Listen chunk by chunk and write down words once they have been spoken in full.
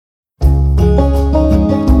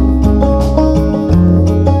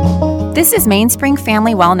This is Mainspring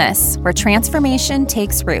Family Wellness, where transformation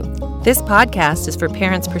takes root. This podcast is for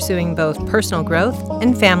parents pursuing both personal growth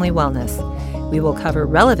and family wellness. We will cover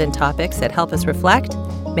relevant topics that help us reflect,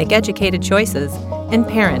 make educated choices, and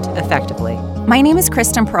parent effectively. My name is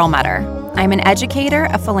Kristen Perlmutter. I'm an educator,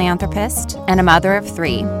 a philanthropist, and a mother of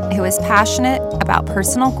three who is passionate about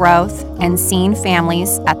personal growth and seeing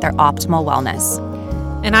families at their optimal wellness.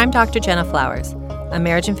 And I'm Dr. Jenna Flowers, a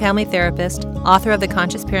marriage and family therapist, author of The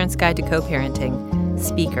Conscious Parent's Guide to Co-Parenting,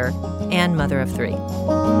 speaker, and mother of three.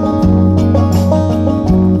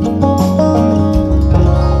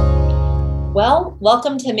 Well,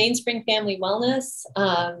 welcome to Mainspring Family Wellness,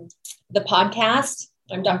 the podcast.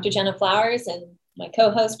 I'm Dr. Jenna Flowers and my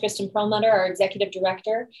co-host, Kristen Perlmutter, our executive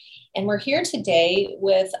director. And we're here today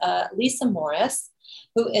with Lisa Morrice,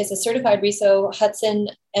 who is a certified Riso-Hudson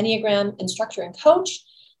Enneagram instructor and coach.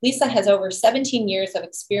 Lisa has over 17 years of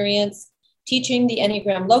experience teaching the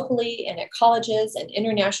Enneagram locally and at colleges and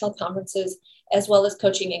international conferences, as well as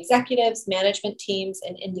coaching executives, management teams,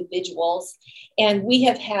 and individuals. And we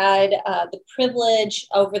have had the privilege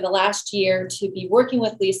over the last year to be working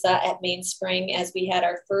with Lisa at Mainspring as we had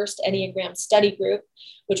our first Enneagram study group,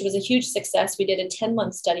 which was a huge success. We did a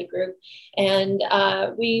 10-month study group. And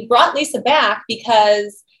we brought Lisa back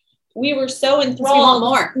because we were so enthralled. We want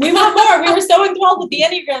more. We want more. We were so enthralled with the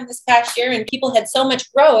Enneagram this past year, and people had so much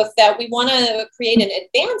growth that we want to create an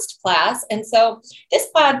advanced class. And so this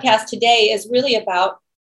podcast today is really about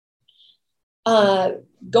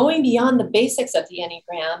going beyond the basics of the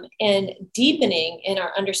Enneagram and deepening in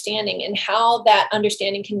our understanding and how that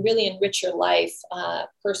understanding can really enrich your life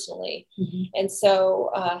personally. Mm-hmm. And so,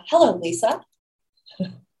 hello, Lisa.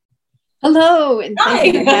 Hello, and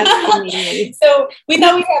thank you for having me. So we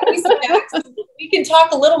thought we'd have Lisa back so we can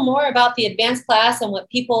talk a little more about the advanced class and what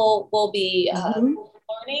people will be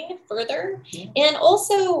learning further. And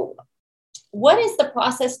also, what is the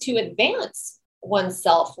process to advance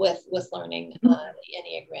oneself with learning the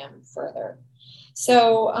Enneagram further?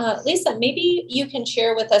 So Lisa, maybe you can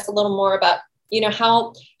share with us a little more about,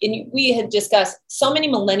 how we had discussed so many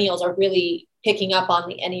millennials are really picking up on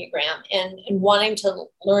the Enneagram and wanting to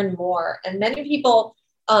learn more. And many people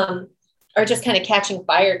are just kind of catching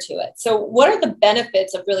fire to it. So what are the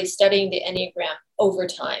benefits of really studying the Enneagram over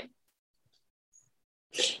time?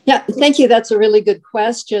 Yeah, thank you. That's a really good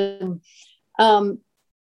question. When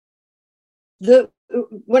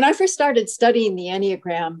I first started studying the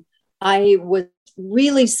Enneagram, I was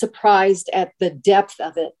really surprised at the depth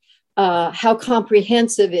of it, how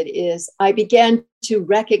comprehensive it is. I began to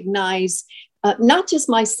recognize not just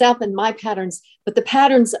myself and my patterns, but the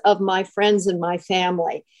patterns of my friends and my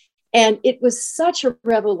family. And it was such a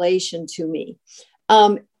revelation to me.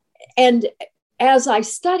 And as I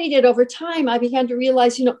studied it over time, I began to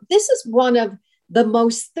realize, this is one of the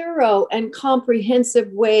most thorough and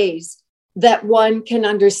comprehensive ways that one can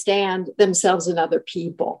understand themselves and other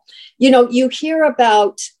people. You hear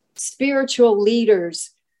about spiritual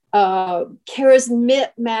leaders,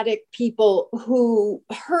 charismatic people who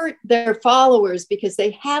hurt their followers because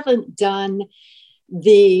they haven't done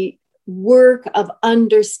the work of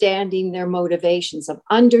understanding their motivations, of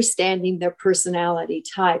understanding their personality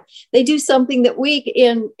type. They do something that we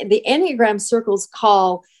in the Enneagram circles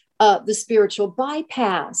call the spiritual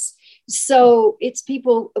bypass. So it's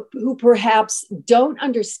people who perhaps don't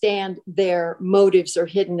understand their motives or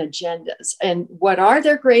hidden agendas and what are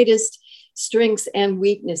their greatest strengths and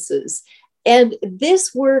weaknesses. And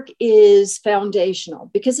this work is foundational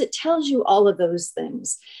because it tells you all of those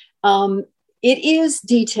things. It is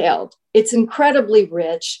detailed. It's incredibly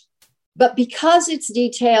rich, but because it's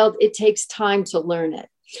detailed, it takes time to learn it.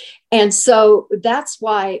 And so that's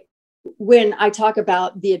why when I talk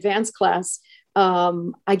about the advanced class,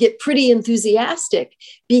 I get pretty enthusiastic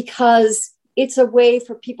because it's a way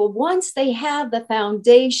for people, once they have the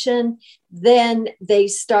foundation, then they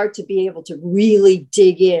start to be able to really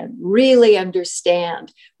dig in, really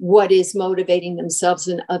understand what is motivating themselves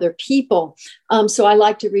and other people. So I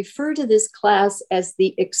like to refer to this class as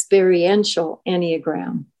the experiential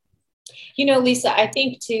Enneagram. Lisa, I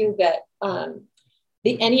think too that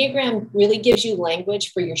the Enneagram really gives you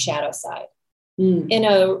language for your shadow side in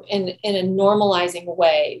a normalizing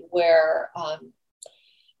way where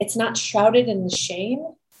it's not shrouded in the shame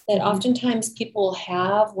that oftentimes people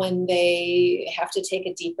have when they have to take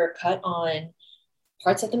a deeper cut on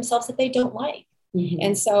parts of themselves that they don't like. Mm-hmm.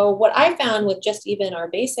 And so what I found with just even our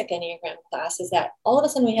basic Enneagram class is that all of a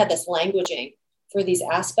sudden we had this languaging for these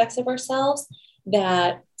aspects of ourselves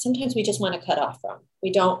that sometimes we just want to cut off from. We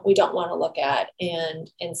don't want to look at and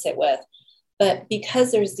sit with. But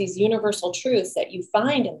because there's these universal truths that you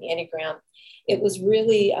find in the Enneagram, it was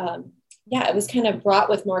really yeah, it was kind of brought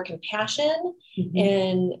with more compassion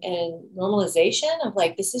and normalization of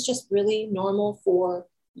like, this is just really normal for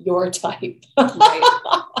your type,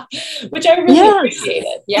 which I really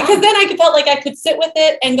appreciated. Yeah. Because then I felt like I could sit with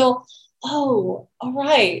it and go, oh, all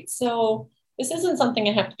right. So this isn't something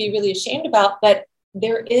I have to be really ashamed about, but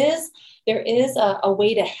there is a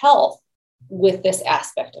way to health with this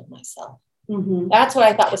aspect of myself. That's what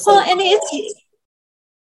I thought was so well, and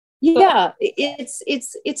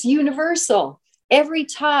it's universal. Every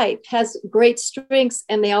type has great strengths,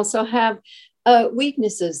 and they also have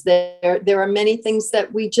weaknesses. There are many things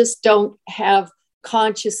that we just don't have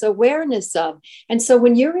conscious awareness of. And so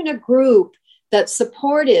when you're in a group that's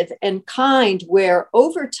supportive and kind, where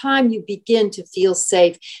over time you begin to feel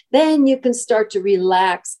safe, then you can start to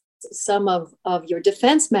relax some of your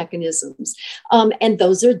defense mechanisms. And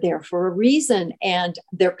those are there for a reason, and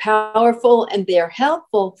they're powerful and they're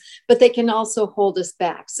helpful, but they can also hold us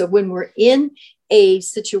back. So when we're in a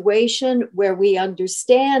situation where we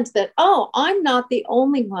understand that, oh, I'm not the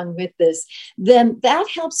only one with this, then that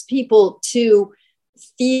helps people to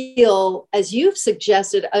feel, as you've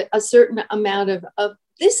suggested, a certain amount of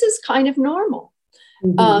this is kind of normal.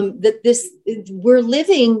 That we're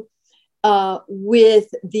living with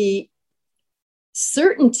the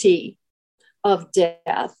certainty of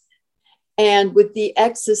death and with the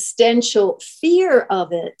existential fear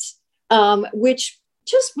of it, which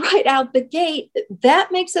just right out the gate,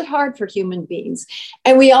 that makes it hard for human beings.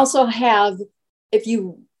 And we also have, if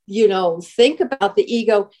you think about the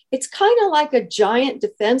ego, it's kind of like a giant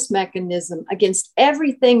defense mechanism against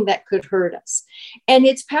everything that could hurt us. And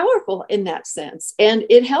it's powerful in that sense, and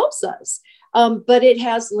it helps us, but it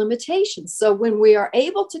has limitations. So when we are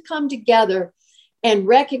able to come together and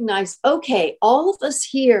recognize, okay, all of us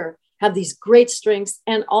here have these great strengths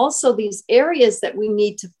and also these areas that we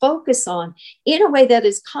need to focus on in a way that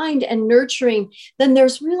is kind and nurturing, then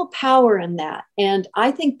there's real power in that. And I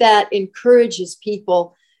think that encourages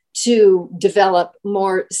people to develop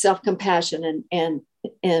more self-compassion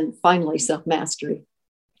and finally self-mastery.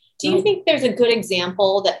 Do you think there's a good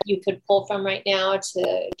example that you could pull from right now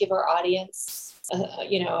to give our audience,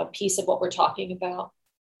 a piece of what we're talking about?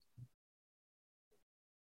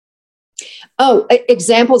 Oh,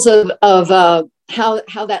 examples of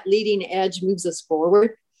how that leading edge moves us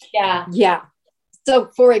forward. Yeah.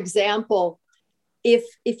 So, for example, if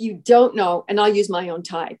you don't know, and I'll use my own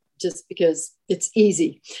type just because it's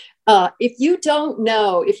easy. If you don't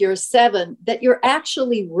know, if you're a 7, that you're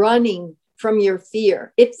actually running from your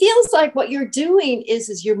fear, it feels like what you're doing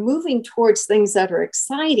is you're moving towards things that are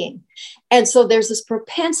exciting. And so there's this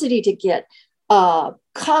propensity to get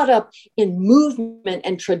caught up in movement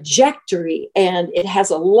and trajectory, and it has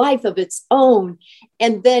a life of its own.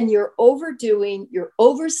 And then you're overdoing, you're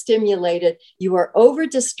overstimulated, you are over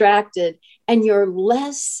distracted, and you're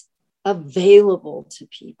less available to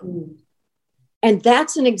people. And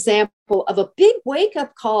that's an example of a big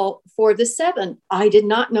wake-up call for the 7. I did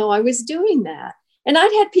not know I was doing that. And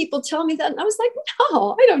I'd had people tell me that, and I was like,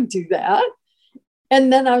 no, I don't do that.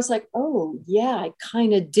 And then I was like, oh, yeah, I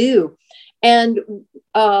kind of do. And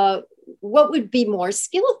what would be more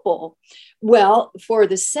skillful? Well, for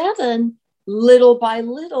the 7, little by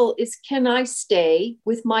little is, can I stay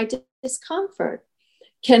with my discomfort?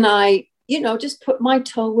 Can I, just put my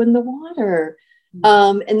toe in the water?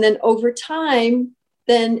 And then over time,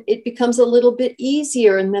 then it becomes a little bit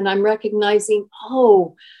easier. And then I'm recognizing,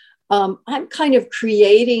 I'm kind of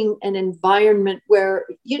creating an environment where,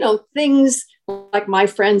 things like my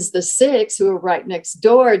friends, the 6 who are right next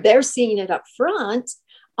door, they're seeing it up front.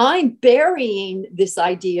 I'm burying this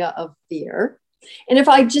idea of fear. And if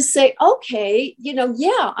I just say, okay,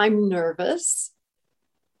 I'm nervous,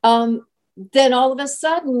 then all of a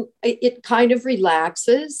sudden it kind of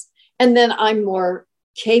relaxes. And then I'm more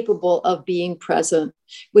capable of being present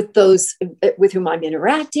with those with whom I'm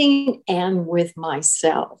interacting and with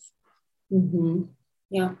myself.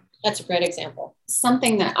 Yeah, that's a great example.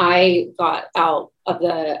 Something that I got out of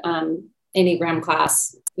the Enneagram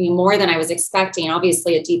class, more than I was expecting,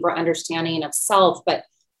 obviously a deeper understanding of self, but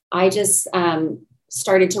I just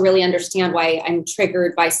started to really understand why I'm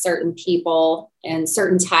triggered by certain people and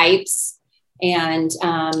certain types, and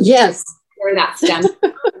yes, where that stems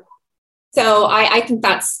from. So I think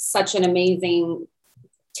that's such an amazing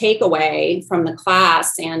takeaway from the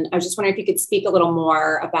class. And I was just wondering if you could speak a little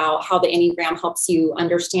more about how the Enneagram helps you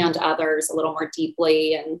understand others a little more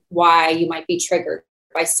deeply and why you might be triggered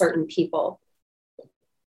by certain people.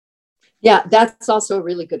 Yeah, that's also a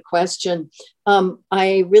really good question.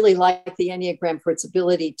 I really like the Enneagram for its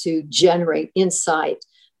ability to generate insight,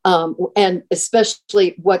 and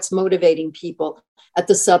especially what's motivating people. at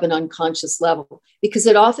the sub and unconscious level, because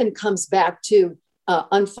it often comes back to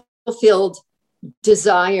unfulfilled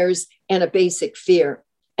desires and a basic fear.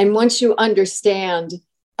 And once you understand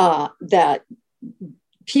that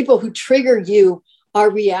people who trigger you are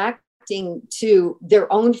reacting to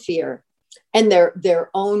their own fear and their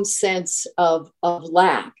own sense of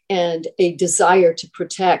lack and a desire to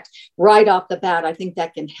protect right off the bat, I think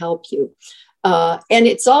that can help you. And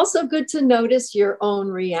it's also good to notice your own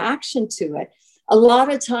reaction to it. A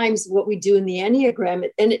lot of times what we do in the Enneagram,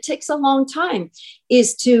 and it takes a long time,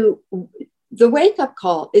 is the wake-up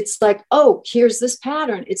call. It's like, oh, here's this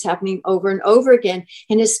pattern. It's happening over and over again.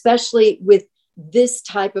 And especially with this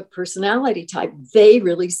type of personality type, they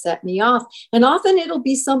really set me off. And often it'll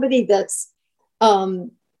be somebody that's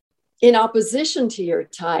in opposition to your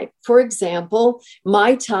type. For example,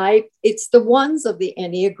 my type, it's the ones of the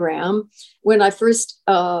Enneagram. When I first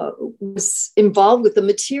was involved with the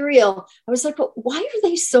material, I was like, well, why are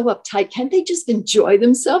they so uptight? Can't they just enjoy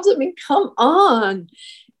themselves? I mean, come on.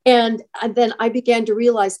 And then I began to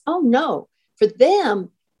realize, oh no, for them,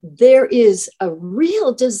 there is a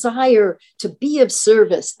real desire to be of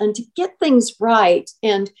service and to get things right,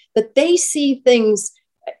 and that they see things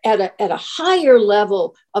at a higher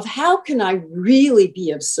level of how can I really be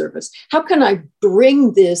of service? How can I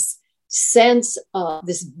bring this sense of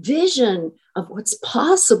this vision of what's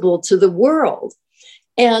possible to the world?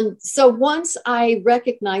 And so once I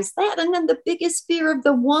recognized that, and then the biggest fear of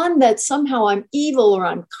the one that somehow I'm evil or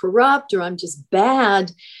I'm corrupt or I'm just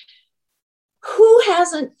bad, who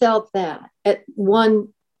hasn't felt that at one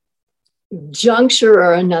juncture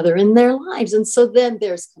or another in their lives? And so then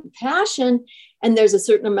there's compassion and there's a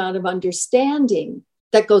certain amount of understanding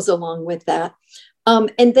that goes along with that.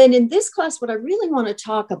 And then in this class, what I really want to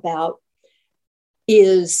talk about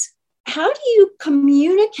is, how do you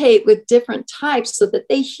communicate with different types so that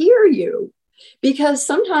they hear you? Because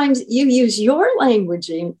sometimes you use your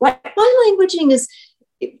languaging. Like my languaging is,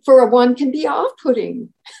 for a one, can be off-putting.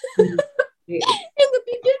 In the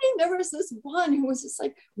beginning, there was this one who was just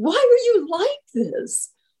like, why are you like this?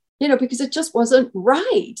 Because it just wasn't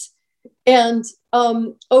right. And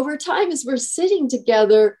over time, as we're sitting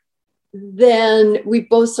together, then we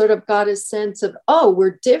both sort of got a sense of, oh,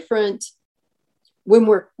 we're different when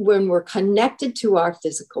we're connected to our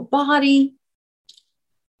physical body,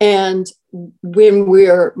 and when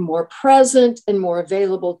we're more present and more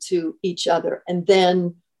available to each other. And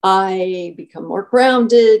then I become more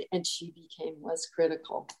grounded and she became less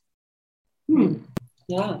critical.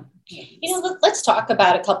 Yeah. Let's talk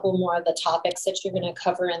about a couple more of the topics that you're going to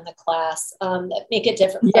cover in the class that make it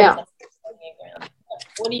different from the Enneagram.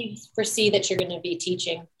 What do you foresee that you're going to be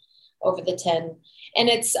teaching over the 10? And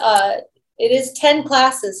it is 10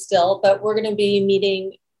 classes still, but we're going to be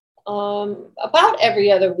meeting about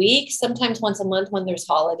every other week, sometimes once a month when there's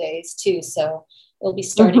holidays too. So we'll be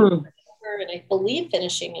starting in October and I believe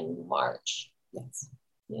finishing in March. Yes.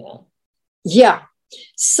 Yeah. Yeah.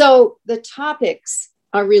 So the topics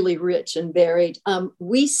are really rich and varied.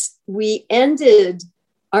 We ended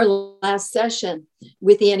our last session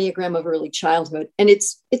with the Enneagram of early childhood, and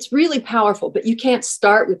it's really powerful, but you can't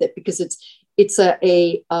start with it because it's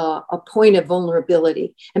a point of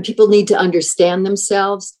vulnerability, and people need to understand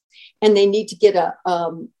themselves and they need to get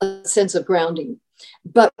a sense of grounding.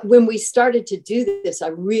 But when we started to do this, I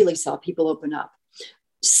really saw people open up.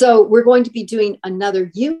 So we're going to be doing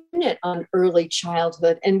another unit on early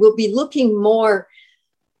childhood, and we'll be looking more,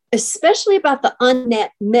 especially about the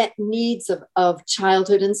unmet needs of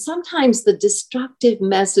childhood, and sometimes the destructive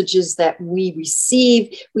messages that we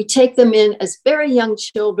receive. We take them in as very young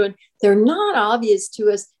children. They're not obvious to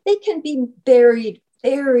us. They can be buried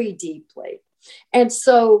very deeply. And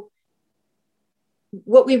so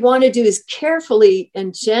what we want to do is carefully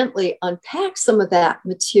and gently unpack some of that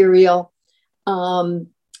material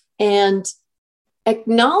and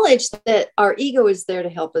acknowledge that our ego is there to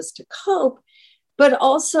help us to cope, but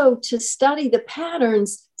also to study the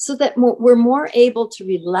patterns so that we're more able to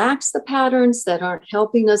relax the patterns that aren't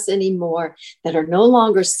helping us anymore, that are no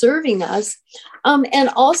longer serving us, and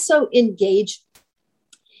also engage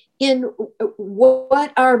in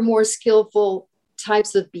what are more skillful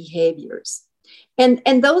types of behaviors.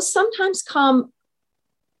 And those sometimes come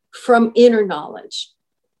from inner knowledge,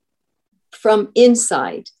 from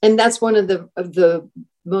insight. And that's one of the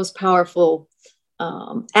most powerful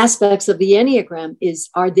aspects of the Enneagram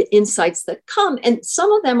are the insights that come. And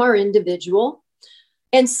some of them are individual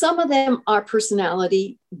and some of them are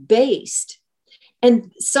personality based.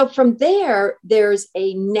 And so from there's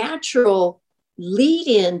a natural lead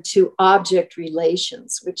into object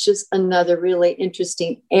relations, which is another really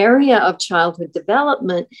interesting area of childhood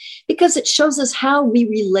development, because it shows us how we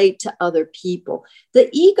relate to other people. The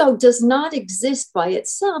ego does not exist by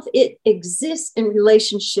itself. It exists in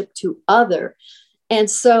relationship to other. And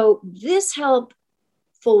so this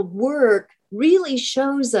helpful work really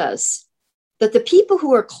shows us that the people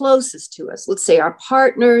who are closest to us, let's say our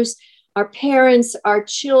partners, our parents, our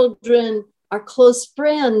children, our close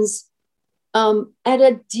friends, at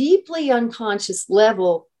a deeply unconscious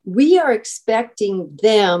level, we are expecting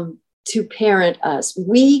them to parent us.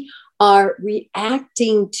 We are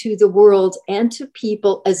reacting to the world and to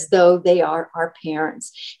people as though they are our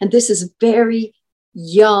parents. And this is very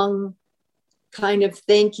young kind of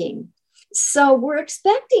thinking. So we're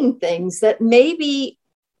expecting things that maybe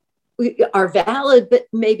are valid, but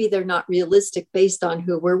maybe they're not realistic based on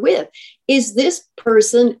who we're with. Is this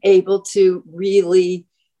person able to really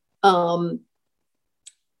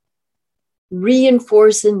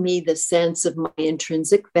reinforce in me the sense of my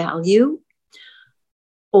intrinsic value?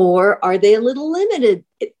 Or are they a little limited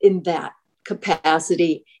in that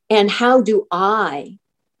capacity? And how do I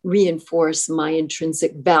reinforce my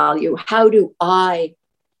intrinsic value? How do I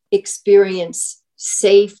experience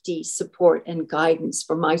safety, support, and guidance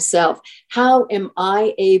for myself? How am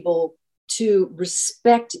I able to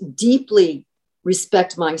deeply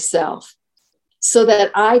respect myself so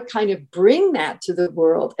that I kind of bring that to the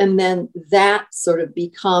world? And then that sort of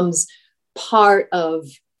becomes part of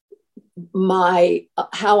my,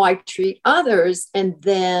 how I treat others. And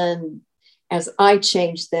then as I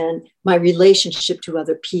change, then my relationship to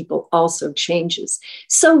other people also changes.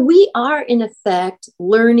 So we are in effect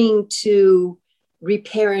learning to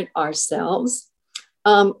reparent ourselves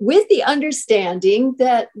with the understanding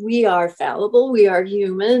that we are fallible, we are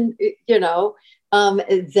human,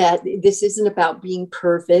 that this isn't about being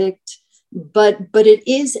perfect, but it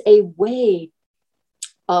is a way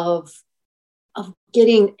of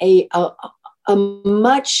getting a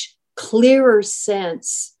much clearer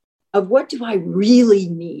sense of what do I really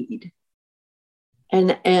need,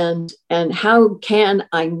 and how can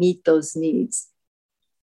I meet those needs.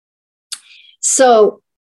 So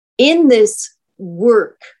in this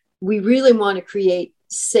work, we really want to create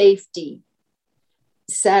safety,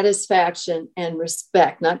 satisfaction, and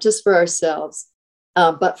respect, not just for ourselves,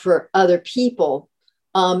 but for other people.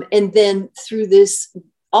 And then through this,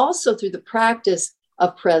 also through the practice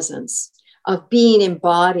of presence, of being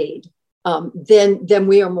embodied, then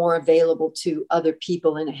we are more available to other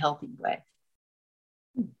people in a healthy way.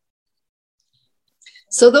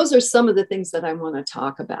 So those are some of the things that I want to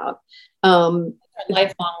talk about. Lifelong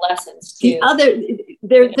lessons too.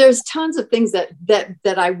 There's tons of things that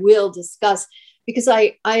I will discuss, because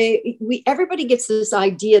everybody gets this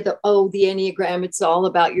idea that, oh, the Enneagram, it's all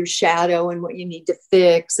about your shadow and what you need to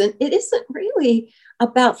fix. And it isn't really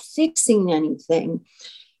about fixing anything.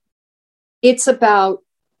 It's about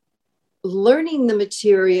learning the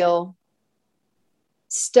material,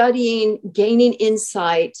 studying, gaining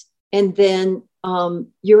insight, and then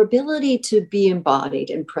your ability to be embodied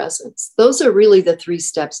in presence. Those are really the 3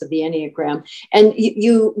 steps of the Enneagram. And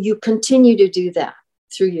you continue to do that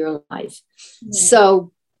through your life. Yeah.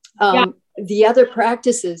 So the other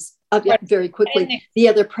practices, very quickly, the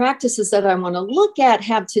other practices that I want to look at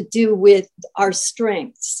have to do with our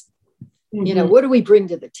strengths. Mm-hmm. What do we bring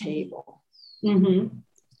to the table? Mm-hmm.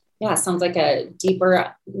 Yeah, sounds like a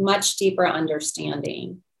much deeper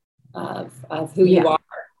understanding of who you are.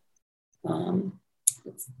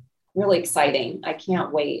 It's really exciting. I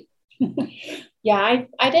can't wait. Yeah,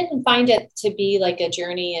 I didn't find it to be like a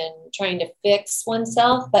journey in trying to fix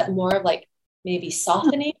oneself, but more of like maybe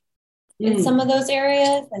softening in some of those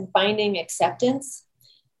areas and finding acceptance.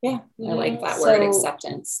 Yeah, I like that word,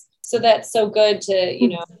 acceptance. So that's so good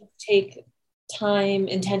to, take time,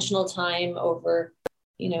 intentional time over,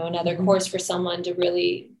 another course for someone to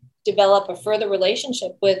really develop a further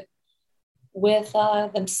relationship with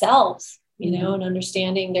themselves, and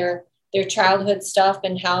understanding their childhood stuff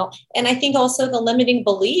and I think also the limiting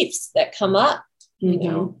beliefs that come up,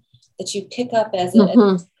 that you pick up as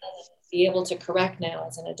be able to correct now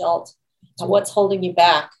as an adult. What's holding you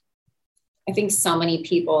back? I think so many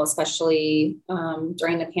people, especially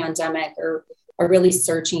during the pandemic, are really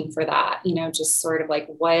searching for that, just sort of like,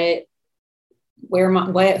 who am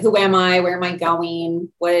I? Where am I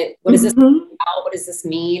going? What is this about? What does this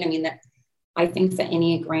mean? I mean, I think the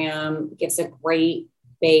Enneagram gives a great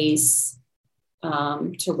base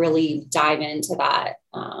to really dive into that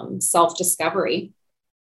self-discovery.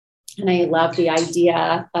 And I love the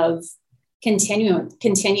idea of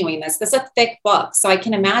continuing this. This is a thick book. So I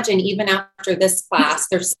can imagine even after this class,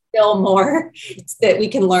 there's still more that we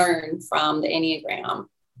can learn from the Enneagram.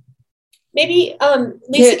 Maybe,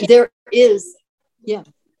 Lisa, there is. Yeah.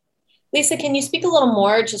 Lisa, can you speak a little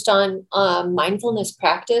more just on mindfulness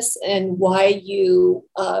practice and why you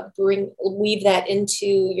weave that into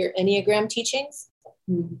your Enneagram teachings?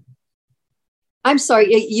 I'm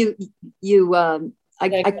sorry,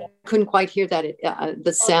 I couldn't quite hear that.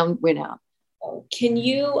 The sound went out. Can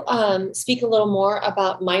you speak a little more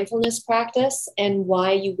about mindfulness practice and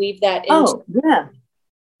why you weave that into? Oh, yeah.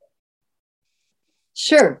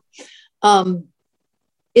 Sure.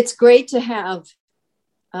 It's great to have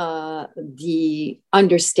the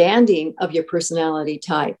understanding of your personality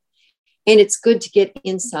type, and it's good to get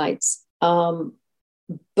insights.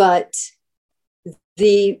 But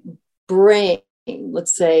the brain,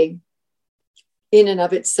 let's say, in and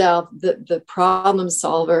of itself, the problem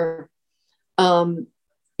solver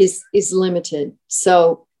is limited.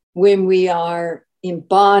 So when we are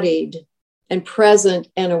embodied and present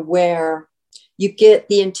and aware, you get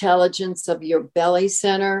the intelligence of your belly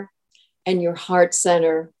center and your heart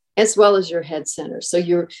center, as well as your head center. So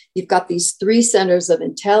you've got these three centers of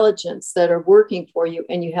intelligence that are working for you,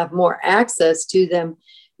 and you have more access to them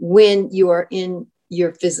when you are in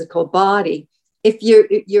your physical body. If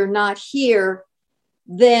you're not here,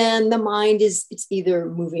 then the mind it's either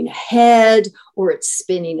moving ahead, or it's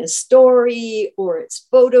spinning a story, or it's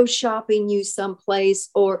photoshopping you someplace,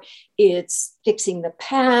 or it's fixing the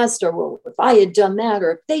past, or, well, if I had done that,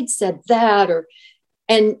 or if they'd said that,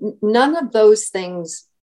 and none of those things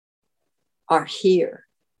are here.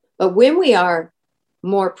 But when we are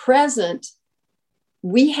more present,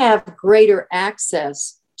 we have greater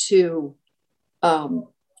access to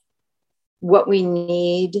what we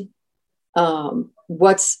need,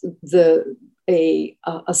 what's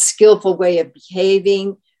a skillful way of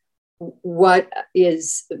behaving, what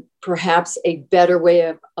is perhaps a better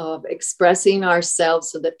way of expressing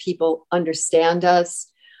ourselves so that people understand us.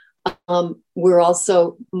 We're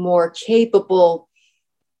also more capable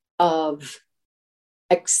of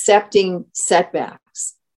accepting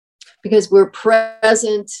setbacks because we're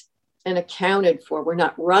present and accounted for. We're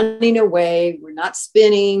not running away. We're not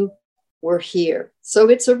spinning. We're here. So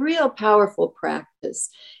it's a real powerful practice.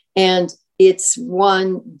 And it's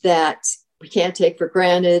one that we can't take for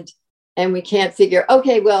granted. And we can't figure,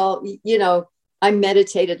 okay, well, I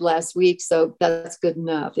meditated last week, so that's good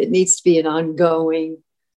enough. It needs to be an ongoing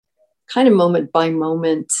kind of moment by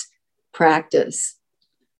moment practice.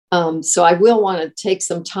 So I will want to take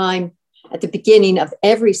some time at the beginning of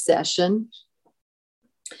every session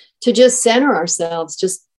to just center ourselves,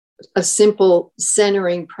 just a simple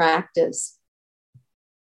centering practice.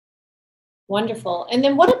 Wonderful. And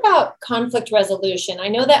then what about conflict resolution? I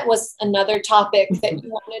know that was another topic that you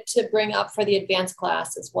wanted to bring up for the advanced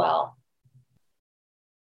class as well.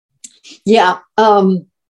 Yeah.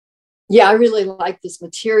 I really like this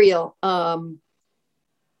material.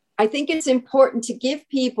 I think it's important to give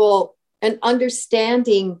people an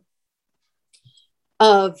understanding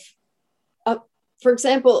of for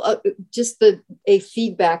example, just a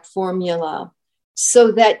feedback formula,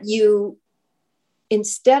 so that you,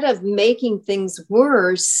 instead of making things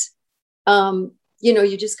worse,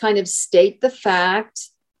 you just kind of state the fact,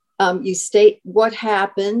 you state what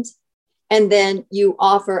happened, and then you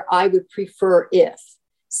offer, I would prefer if.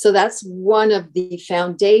 So that's one of the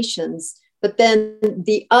foundations. But then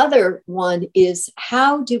the other one is,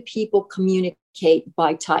 how do people communicate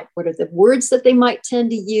by type? What are the words that they might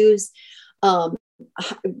tend to use?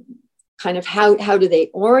 Kind of how do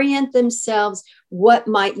they orient themselves? What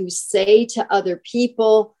might you say to other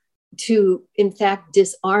people to, in fact,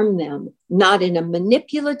 disarm them? Not in a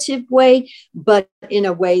manipulative way, but in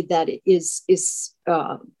a way that is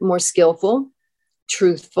more skillful,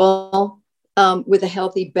 truthful, with a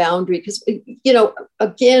healthy boundary. Because,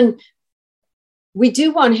 again, we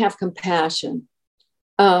do want to have compassion.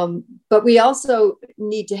 But we also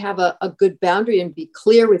need to have a good boundary and be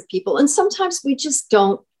clear with people. And sometimes we just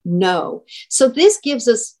don't know. So this gives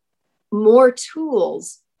us more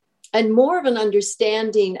tools and more of an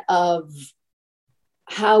understanding of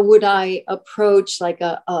how would I approach like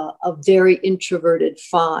a very introverted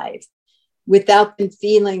 5 without them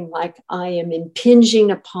feeling like I am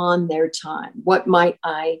impinging upon their time. What might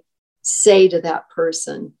I say to that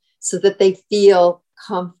person so that they feel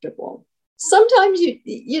comfortable? Sometimes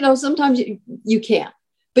you can't,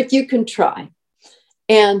 but you can try.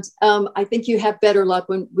 And I think you have better luck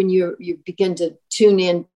when you begin to tune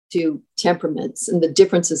in to temperaments and the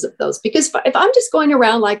differences of those. Because if I'm just going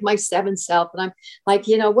around like my 7 self and I'm like,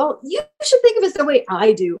 well, you should think of it the way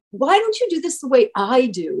I do. Why don't you do this the way I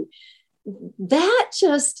do? That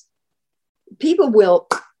just, people will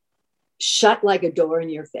shut like a door in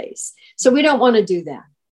your face. So we don't want to do that.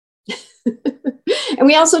 And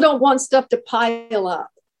we also don't want stuff to pile up.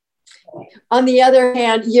 On the other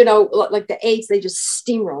hand, like the 8s, they just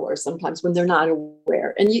steamroller sometimes when they're not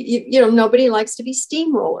aware. And, nobody likes to be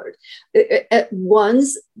steamrollered. At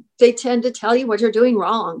 1s, they tend to tell you what you're doing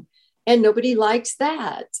wrong. And nobody likes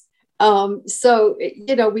that. So,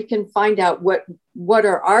 we can find out what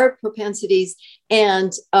are our propensities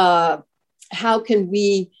and how can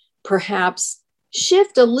we perhaps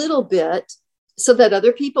shift a little bit so that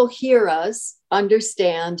other people hear us,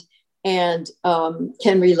 understand, and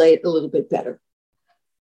can relate a little bit better.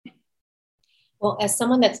 Well, as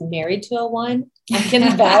someone that's married to a 1, I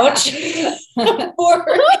can vouch for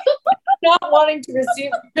not wanting to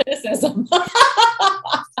receive criticism.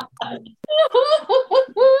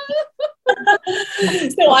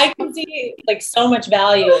 So I can see like so much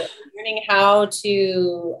value in learning how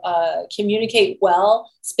to communicate well,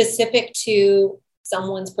 specific to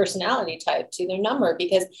someone's personality type, to their number,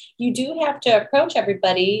 because you do have to approach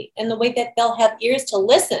everybody in the way that they'll have ears to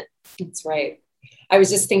listen. That's right. I was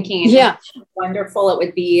just thinking, how wonderful it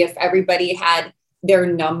would be if everybody had their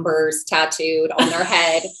numbers tattooed on their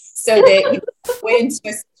head so that you go into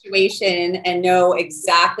a situation and know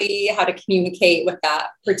exactly how to communicate with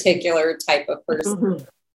that particular type of person. Mm-hmm.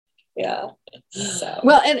 Yeah. So.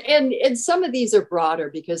 Well, and some of these are broader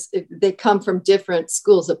because they come from different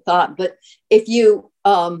schools of thought. But if you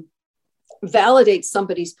validate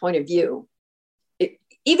somebody's point of view,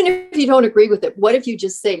 even if you don't agree with it, what if you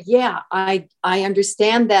just say, yeah, I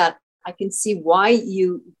understand that. I can see why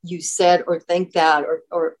you said or think that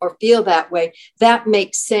or feel that way. That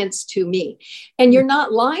makes sense to me. And you're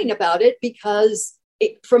not lying about it because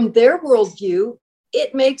from their worldview,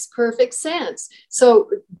 it makes perfect sense. So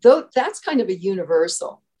that's kind of a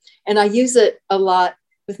universal. And I use it a lot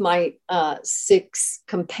with my 6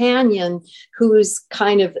 companion, who's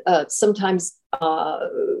kind of sometimes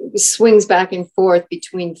swings back and forth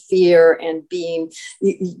between fear and being,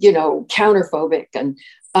 counterphobic. And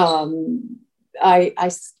I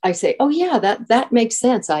say, oh yeah, that makes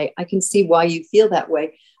sense. I can see why you feel that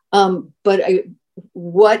way. But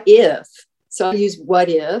what if? So I use what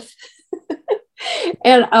if.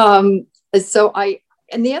 And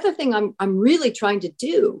and the other thing I'm really trying to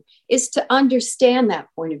do is to understand that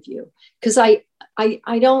point of view, because I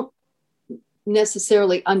don't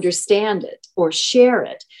necessarily understand it or share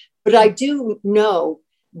it, but I do know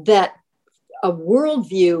that a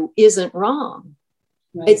worldview isn't wrong.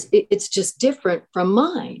 Right. It's just different from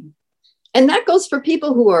mine. And that goes for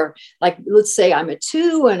people who are like, let's say I'm a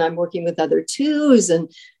 2 and I'm working with other 2s.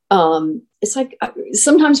 And it's like,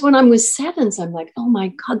 sometimes when I'm with 7s, I'm like, oh my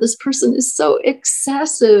God, this person is so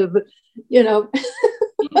excessive,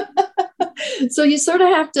 So you sort of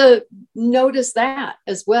have to notice that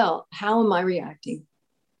as well. How am I reacting?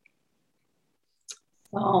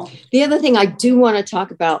 Oh. The other thing I do want to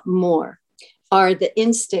talk about more are the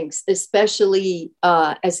instincts, especially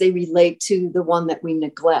as they relate to the one that we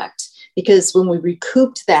neglect. Because when we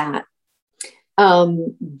recouped that,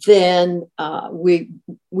 then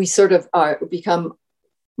we sort of become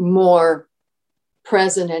more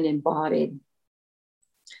present and embodied.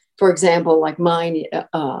 For example, like mine,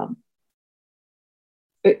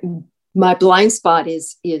 my blind spot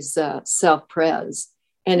is self-pres.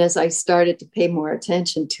 And as I started to pay more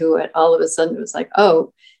attention to it, all of a sudden it was like,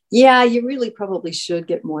 oh, yeah, you really probably should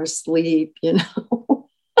get more sleep,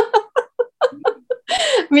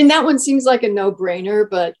 I mean, that one seems like a no-brainer,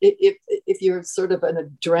 but if you're sort of an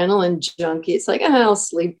adrenaline junkie, it's like, I'll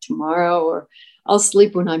sleep tomorrow, or I'll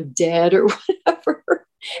sleep when I'm dead, or whatever.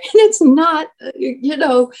 And it's not,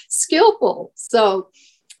 skillful. So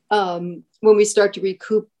when we start to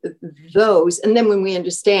recoup those, and then when we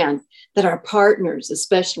understand that our partners,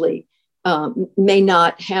 especially, may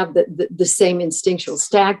not have the same instinctual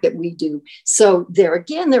stack that we do. So there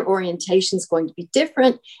again, their orientation is going to be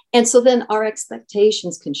different. And so then our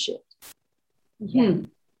expectations can shift. Yeah.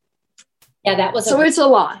 Yeah, that was it's a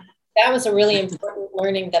lot. That was a really important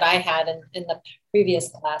learning that I had in the previous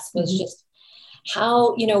class, was just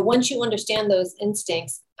how, once you understand those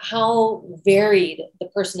instincts, how varied the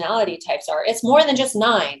personality types are. It's more than just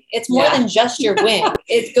 9. It's more than just your wing.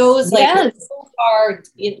 It goes so far,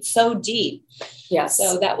 so deep. Yes.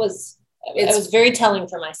 So it was very telling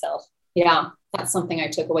for myself. Yeah. That's something I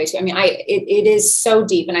took away too. I mean, it is so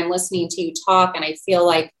deep, and I'm listening to you talk, and I feel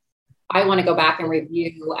like I want to go back and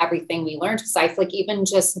review everything we learned, because I feel like even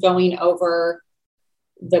just going over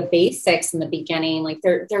the basics in the beginning, like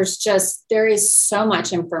there is so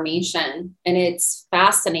much information, and it's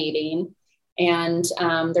fascinating. And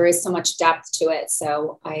there is so much depth to it.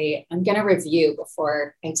 So I'm going to review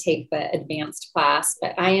before I take the advanced class,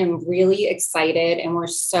 but I am really excited, and we're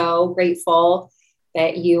so grateful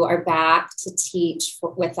that you are back to teach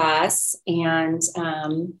with us. And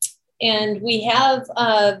we have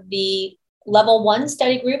the level 1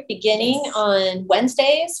 study group beginning on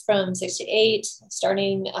Wednesdays from 6 to 8,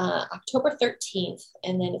 starting October 13th.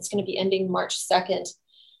 And then it's going to be ending March 2nd.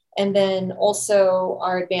 And then also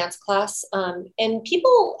our advanced class. And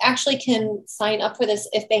people actually can sign up for this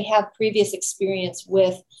if they have previous experience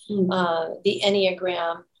with the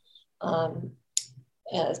Enneagram.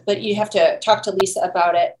 But you have to talk to Lisa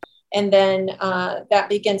about it. And then that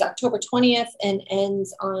begins October 20th and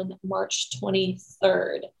ends on March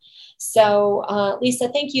 23rd. So Lisa,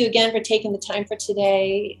 thank you again for taking the time for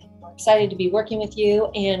today. We're excited to be working with you,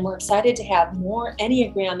 and we're excited to have more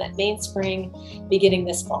Enneagram at Mainspring beginning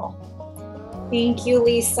this fall. Thank you,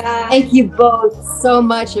 Lisa. Thank you both so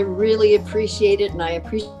much. I really appreciate it, and I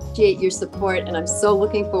appreciate your support, and I'm so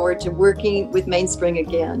looking forward to working with Mainspring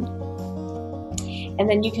again. And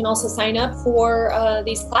then you can also sign up for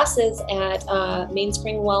these classes at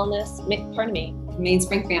Mainspring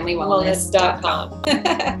Family Wellness.com.